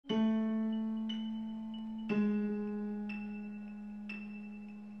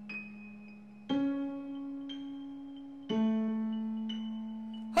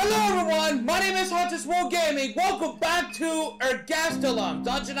everyone, my name is Hunter's World Gaming. Welcome back to Ergastulum,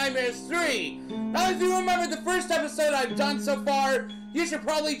 Dungeon Nightmares 3. Now if you remember the first episode I've done so far, you should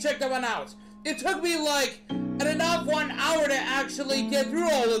probably check that one out. It took me like enough 1 hour to actually get through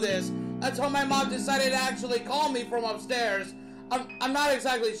all of this until my mom decided to actually call me from upstairs. I'm not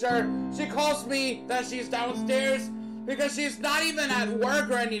exactly sure. She calls me that she's downstairs because she's not even at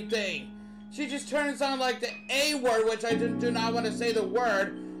work or anything. She just turns on like the A word, which I do not want to say the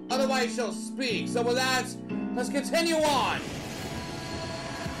word, otherwise she'll speak. So with that, let's continue on.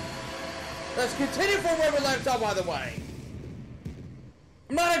 Let's continue from where we left off, by the way.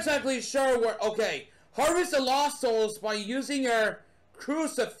 I'm not exactly sure where... Okay, harvest the lost souls by using your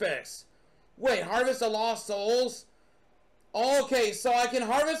crucifix. Wait, harvest the lost souls? Okay, so I can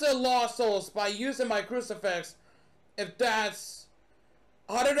harvest the lost souls by using my crucifix. If that's...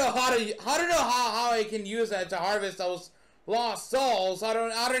 I don't know how I can use that to harvest those lost souls. I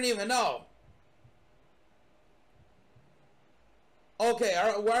don't even know. Okay,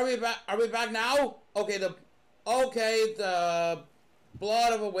 where are we back? Are we back now? Okay, the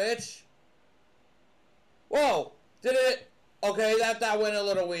blood of a witch. Whoa, did it? Okay, that went a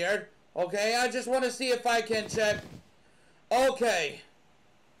little weird. Okay, I just want to see if I can check. Okay.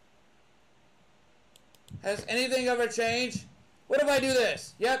 Has anything ever changed? What if I do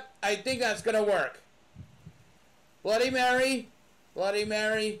this? Yep, I think that's gonna work. Bloody Mary, Bloody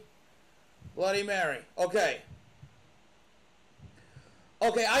Mary, Bloody Mary. Okay.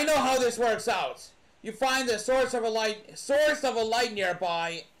 Okay, I know how this works out. You find the source of a light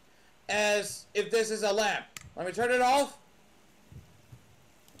nearby, as if this is a lamp. Let me turn it off.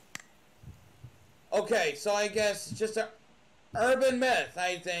 Okay, so I guess it's just an urban myth,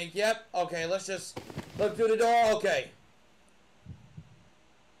 I think. Yep. Okay, let's just look through the door. Okay.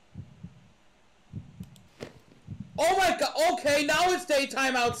 Oh my god, okay, now it's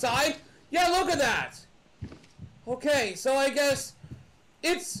daytime outside. Yeah, look at that. Okay, so I guess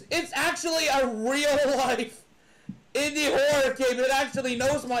it's actually a real life indie horror game. It actually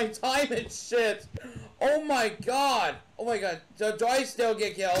knows my time and shit. Oh my god. Oh my god. Do I still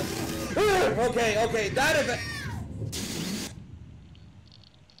get killed? Okay, that event.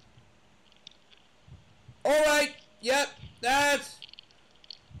 Alright, yep, that's...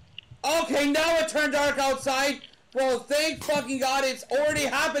 Okay, now it turned dark outside. Well, thank fucking god it's already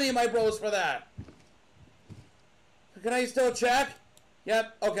happening, my bros, for that. Can I still check?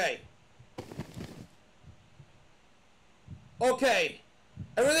 Yep, okay. Okay.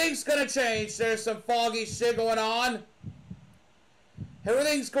 Everything's gonna change. There's some foggy shit going on.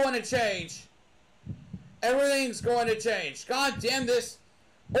 Everything's going to change. Everything's going to change. God damn this.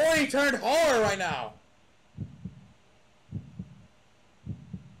 Already turned horror right now.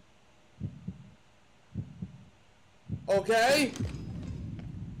 Okay.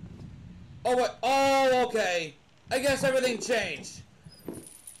 Oh, what? Oh, okay. I guess everything changed.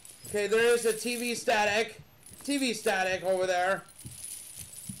 Okay, there is a TV static. TV static over there.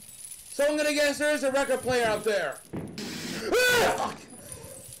 So I'm gonna guess there is a record player up there. Ah, fuck!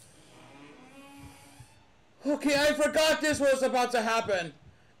 Okay, I forgot this was about to happen.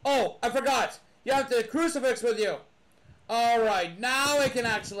 Oh, I forgot. You have the crucifix with you. Alright, now I can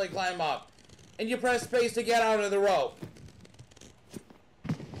actually climb up. And you press space to get out of the rope.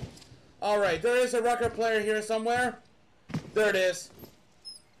 Alright, there is a record player here somewhere. There it is.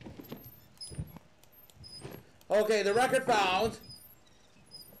 Okay, the record found.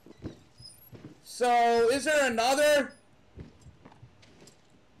 So, is there another?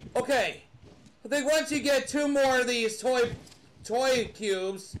 Okay. I think once you get 2 more of these toy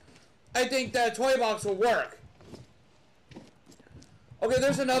cubes, I think that toy box will work. Okay,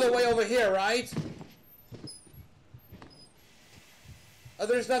 there's another way over here, right? Oh,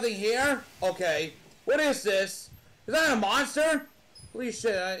 there's nothing here? Okay. What is this? Is that a monster? Holy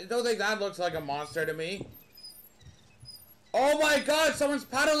shit, I don't think that looks like a monster to me. Oh my god, someone's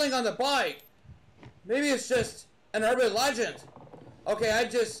paddling on the bike. Maybe it's just an urban legend. Okay, I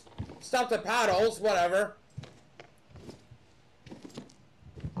just stopped the paddles, whatever.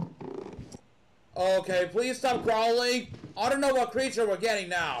 Okay, please stop crawling. I don't know what creature we're getting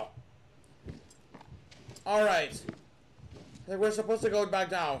now. Alright. I think we're supposed to go back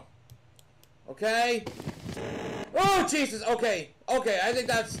down. Okay. Oh, Jesus. Okay. Okay, I think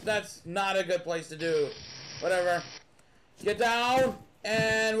that's not a good place to do. Whatever. Get down,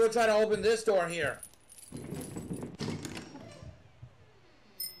 and we'll try to open this door here.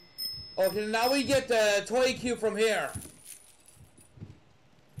 Okay, now we get the toy cube from here.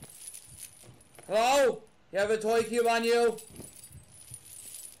 Hello? You have a toy cube on you?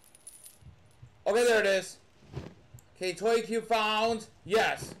 Okay, there it is. Okay, toy cube found.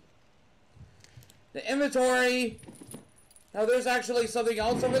 Yes. The inventory. Now there's actually something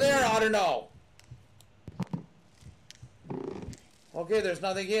else over there? I don't know. Okay, there's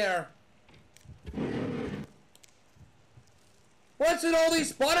nothing here. What's in all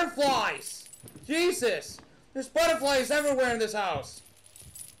these butterflies? Jesus! There's butterflies everywhere in this house.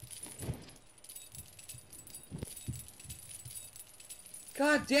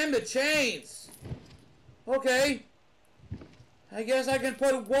 God damn the chains! Okay. I guess I can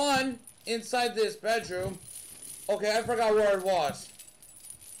put one inside this bedroom. Okay, I forgot where it was.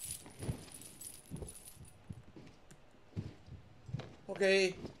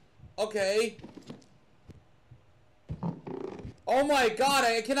 Okay. Okay. Oh my god,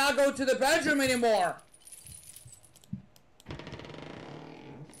 I cannot go to the bedroom anymore.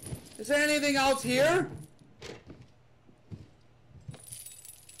 Is there anything else here?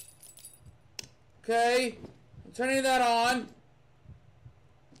 Okay. I'm turning that on.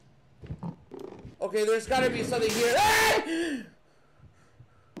 Okay, there's gotta be something here. Hey!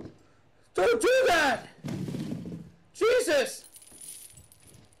 Don't do that! Jesus!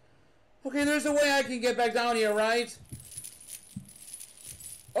 Okay, there's a way I can get back down here, right?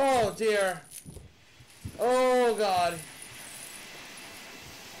 Oh, dear. Oh, God.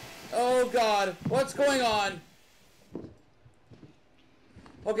 Oh, God. What's going on?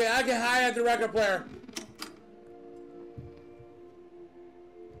 Okay, I can hide at the record player.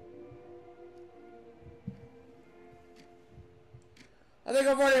 I think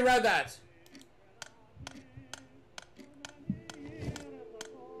I've already read that.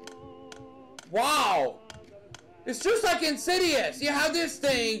 Wow! It's just like Insidious. You have this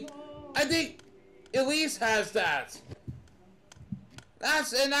thing. I think Elise has that.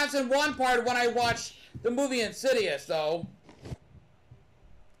 That's in one part when I watched the movie Insidious, though.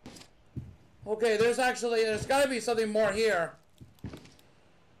 Okay, there's gotta be something more here.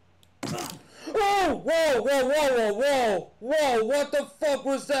 Oh! Whoa! Whoa! Whoa! Whoa! Whoa! Whoa! What the fuck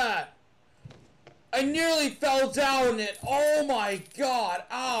was that? I nearly fell down it. Oh my god!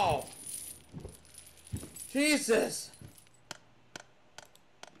 Ow! Jesus!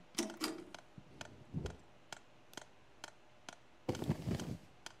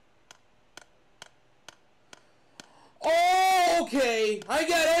 Oh, okay! I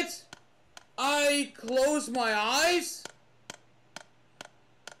get it! I close my eyes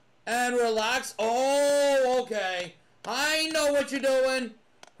and relax. Oh, okay. I know what you're doing.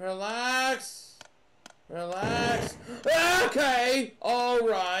 Relax. Relax. Okay.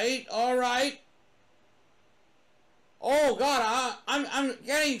 Alright. Alright. Oh god, I'm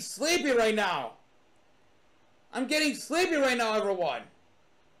getting sleepy right now. I'm getting sleepy right now, everyone.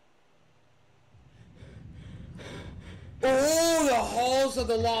 Oh, the halls of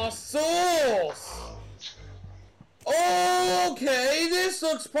the lost souls. Okay, this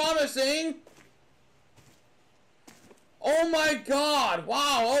looks promising. Oh my god,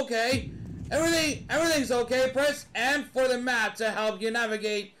 wow, okay. Everything's okay. Press N for the map to help you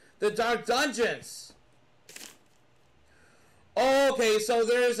navigate the dark dungeons. Okay, so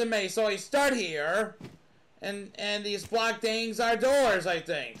there's a maze. So I start here, and these black things are doors, I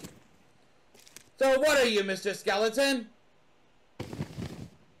think. So what are you, Mr. Skeleton?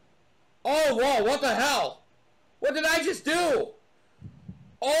 Oh, whoa, what the hell? What did I just do?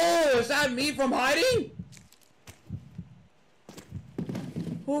 Oh, is that me from hiding?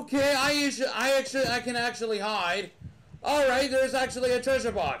 Okay, I can actually hide. All right, there's actually a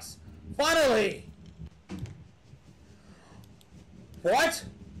treasure box. Finally. What?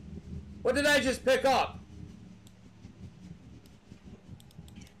 What did I just pick up?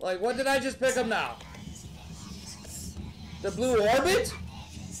 Like, what did I just pick up now? The blue orbit?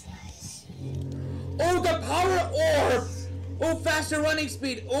 Oh, the power orb! Oh, faster running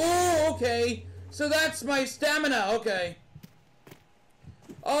speed. Oh, okay. So that's my stamina. Okay.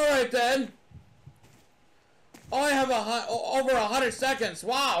 Alright then. Oh, I have over 100 seconds.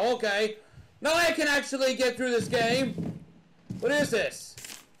 Wow, okay. Now I can actually get through this game. What is this?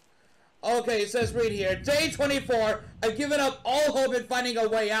 Okay, it says right here. Day 24. I've given up all hope in finding a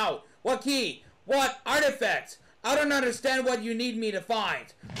way out. What key? What artifact? I don't understand what you need me to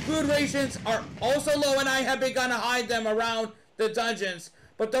find. Food rations are also low and I have begun to hide them around the dungeons.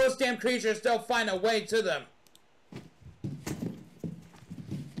 But those damn creatures still find a way to them.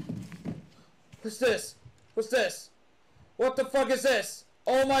 What's this? What's this? What the fuck is this?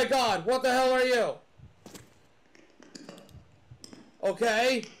 Oh my god, what the hell are you?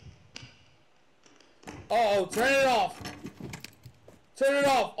 Okay. Uh-oh, turn it off. Turn it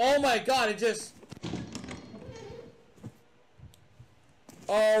off. Oh my god, it just...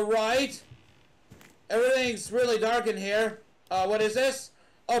 Alright. Everything's really dark in here. What is this?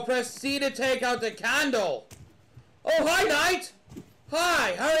 Oh, press C to take out the candle. Oh, hi, Knight.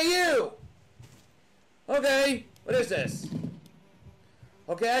 Hi, how are you? Okay, what is this?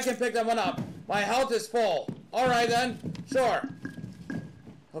 Okay, I can pick that one up. My health is full. Alright then, sure.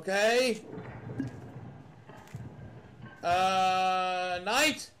 Okay.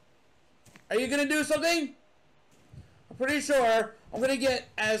 Knight? Are you gonna do something? I'm pretty sure I'm gonna get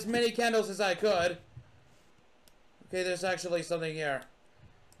as many candles as I could. Okay, there's actually something here.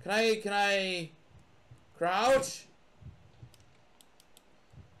 Can I crouch?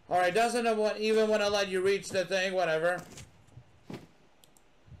 Alright, doesn't even want to let you reach the thing, whatever.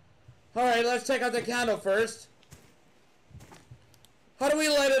 Alright, let's check out the candle first. How do we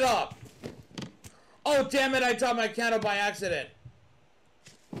light it up? Oh, damn it, I dropped my candle by accident.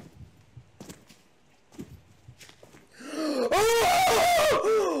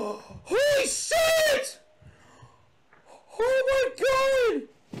 Oh! Holy shit! Oh my god!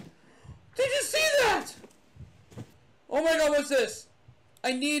 Did you see that? Oh my god, what's this?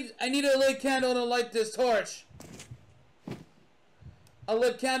 I need a lit candle to light this torch. A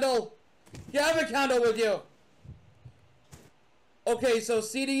lit candle? You have a candle with you. Okay, so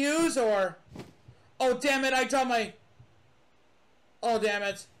C to use or... Oh, damn it, I dropped my... Oh, damn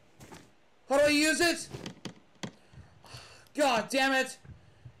it. How do I use it? God damn it.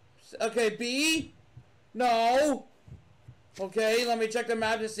 Okay, B? No. Okay, let me check the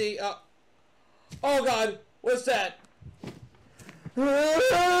map to see. Oh, God. What's that?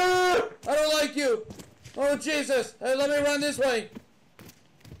 I don't like you. Oh, Jesus. Hey, let me run this way.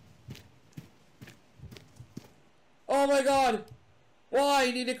 Oh, my God. Why?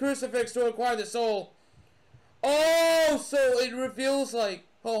 You need a crucifix to acquire the soul. Oh, so it reveals like...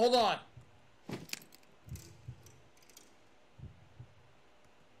 Oh, hold on.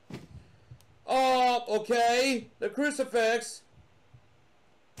 Oh, okay. The crucifix.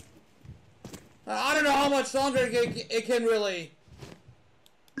 I don't know how much longer it can really...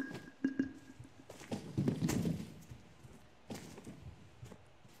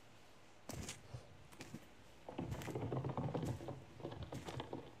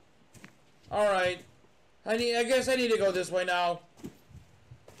 Alright. I guess I need to go this way now.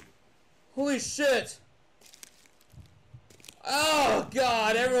 Holy shit. Oh,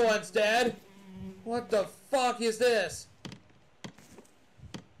 God. Everyone's dead. What the fuck is this?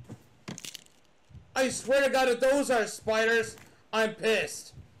 I swear to God, if those are spiders, I'm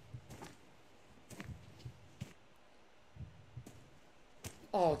pissed.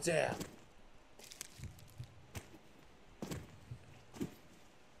 Oh, damn.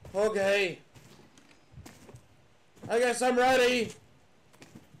 Okay. I guess I'm ready.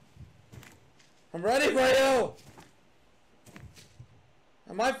 I'm ready for you.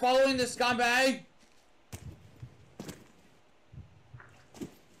 Am I following this scumbag?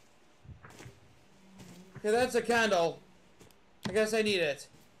 Okay, that's a candle. I guess I need it.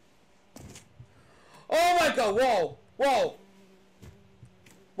 Oh my god, whoa, whoa.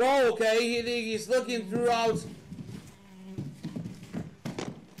 Whoa, okay, he's looking throughout.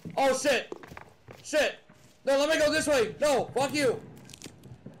 Oh shit! Shit! No, let me go this way! No, fuck you!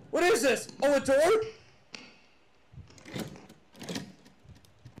 What is this? Oh, a door?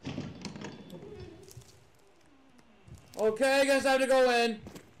 Okay, I guess I have to go in.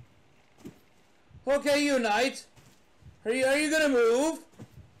 Okay, you knight. Are you gonna move?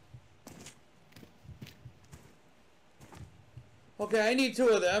 Okay, I need 2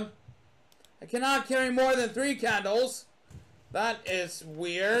 of them. I cannot carry more than 3 candles. That is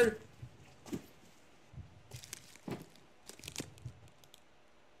weird.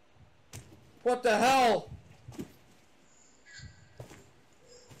 What the hell?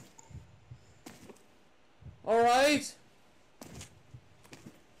 Alright.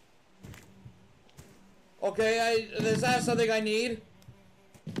 Okay, is that something I need?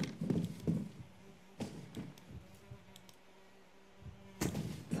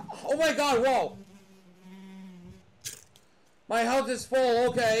 Oh my god, whoa. My health is full,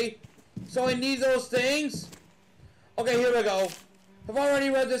 okay. So I need those things? Okay, here we go. I've already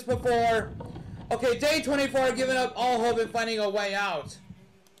read this before. Okay, day 24, giving up all hope and finding a way out.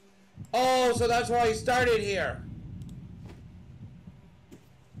 Oh, so that's why I started here.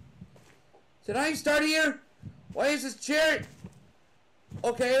 Did I start here? Why is this chair...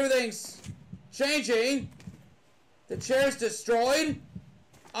 Okay, everything's changing. The chair's destroyed?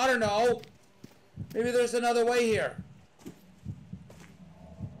 I don't know. Maybe there's another way here.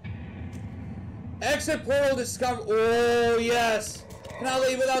 Exit portal discovered. Oh, yes. Cannot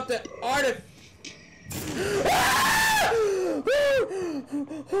leave without the artifact. Oh,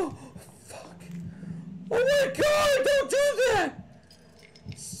 fuck. Oh my god, don't do that!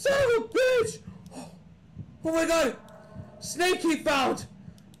 Son of a bitch! Oh my god! Snake key found!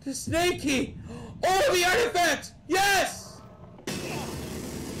 The snake key! Oh, the artifact! Yes!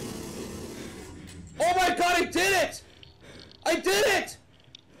 Oh my god, I did it! I did it!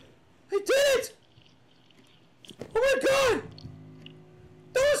 I did it! Oh my god!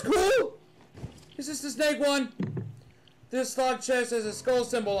 That was cool! Is this the snake one? This locked chest has a skull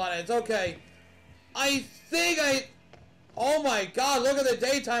symbol on it. Okay. I think I... Oh my god, look at the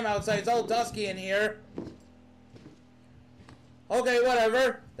daytime outside. It's all dusky in here. Okay,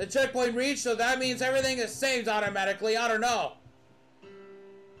 whatever. The checkpoint reached, so that means everything is saved automatically. I don't know.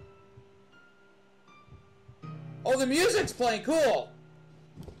 Oh, the music's playing. Cool.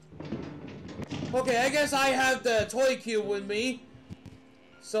 Okay, I guess I have the toy cube with me.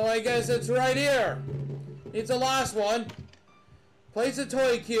 So I guess it's right here. It's the last one. Place the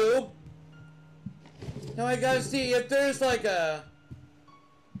toy cube. Now I gotta see if there's like a...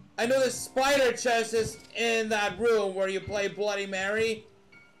 I know the spider chest is in that room where you play Bloody Mary.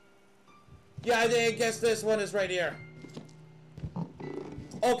 Yeah, I guess this one is right here.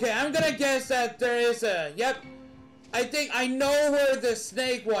 Okay, I'm gonna guess that there is a... Yep. I think I know where the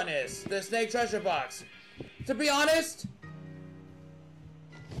snake one is. The snake treasure box. To be honest...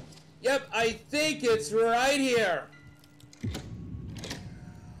 Yep, I think it's right here.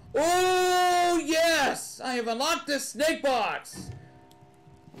 Oh, yes! I have unlocked this snake box.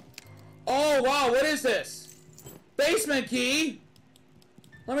 Oh, wow, what is this? Basement key?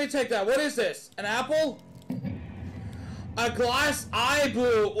 Let me take that. What is this? An apple? A glass eye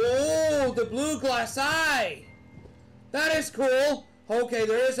blue. Oh, the blue glass eye. That is cool. Okay,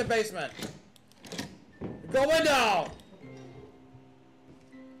 there is a basement. Going down.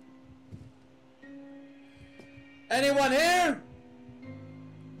 Anyone here?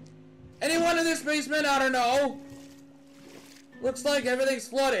 Anyone in this basement? I don't know. Looks like everything's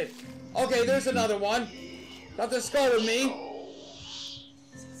flooded. Okay, there's another one. Got the skull with me.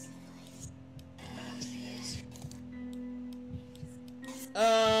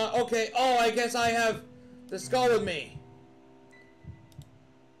 Okay. Oh, I guess I have the skull with me.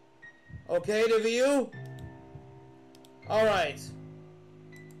 Okay, the view. Alright.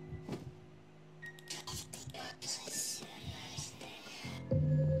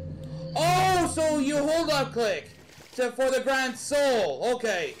 Oh, so you hold up click for the Grand Soul.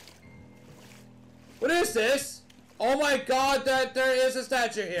 Okay. What is this? Oh my god, that there is a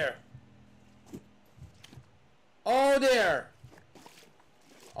statue here. Oh dear.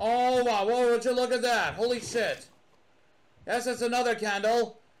 Oh wow, whoa, would you look at that? Holy shit. Yes, that's another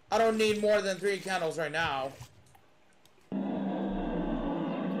candle. I don't need more than 3 candles right now.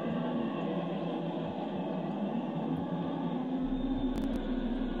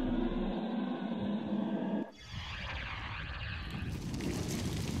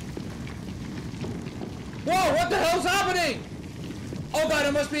 Whoa, what the hell's happening? Oh god,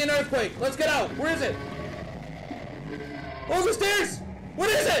 it must be an earthquake. Let's get out. Where is it? Oh, the stairs! What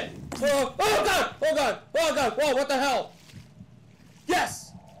is it? Oh god! Oh god! Oh god! Whoa, what the hell?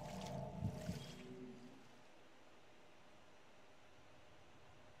 Yes!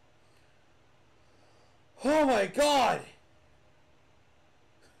 Oh my god!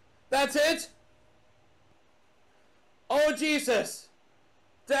 That's it? Oh Jesus!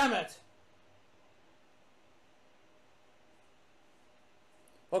 Damn it!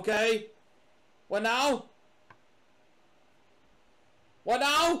 Okay. What now? What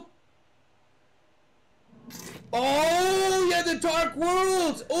now? Oh, yeah, the Dark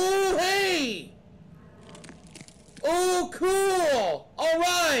World! Oh, hey! Oh, cool!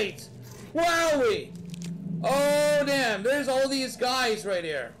 Alright! Where are we? Oh, damn, there's all these guys right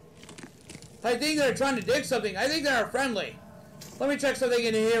here. I think they're trying to dig something. I think they're friendly. Let me check something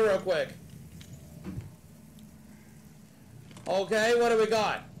in here real quick. Okay, what do we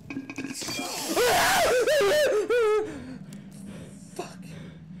got? Fuck.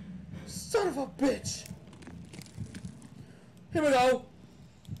 Son of a bitch. Here we go.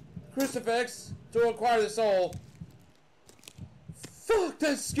 Crucifix to acquire the soul. Fuck,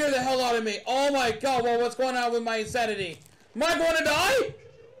 that scared the hell out of me. Oh my god, well, what's going on with my insanity? Am I going to die?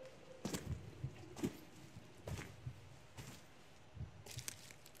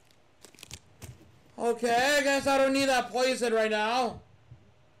 Okay, I guess I don't need that poison right now.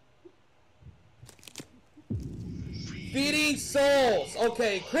 Feeding souls.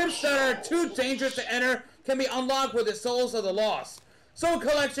 Okay, crypts that are too dangerous to enter can be unlocked with the souls of the lost. Soul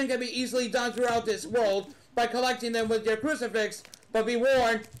collection can be easily done throughout this world by collecting them with your crucifix, but be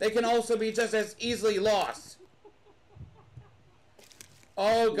warned, they can also be just as easily lost.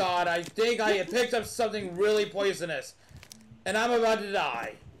 Oh god, I think I have picked up something really poisonous. And I'm about to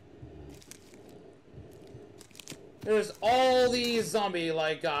die. There's all these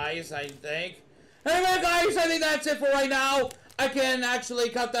zombie-like guys, I think. Anyway, guys, I think that's it for right now. I can actually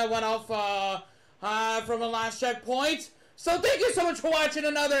cut that one off from the last checkpoint. So thank you so much for watching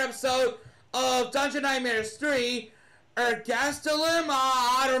another episode of Dungeon Nightmares 3. Ergastulum?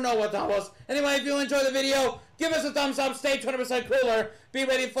 I don't know what that was. Anyway, if you enjoyed the video, give us a thumbs up, stay 20% cooler, be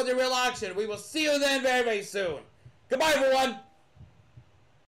ready for the real action. We will see you then very, very soon. Goodbye, everyone.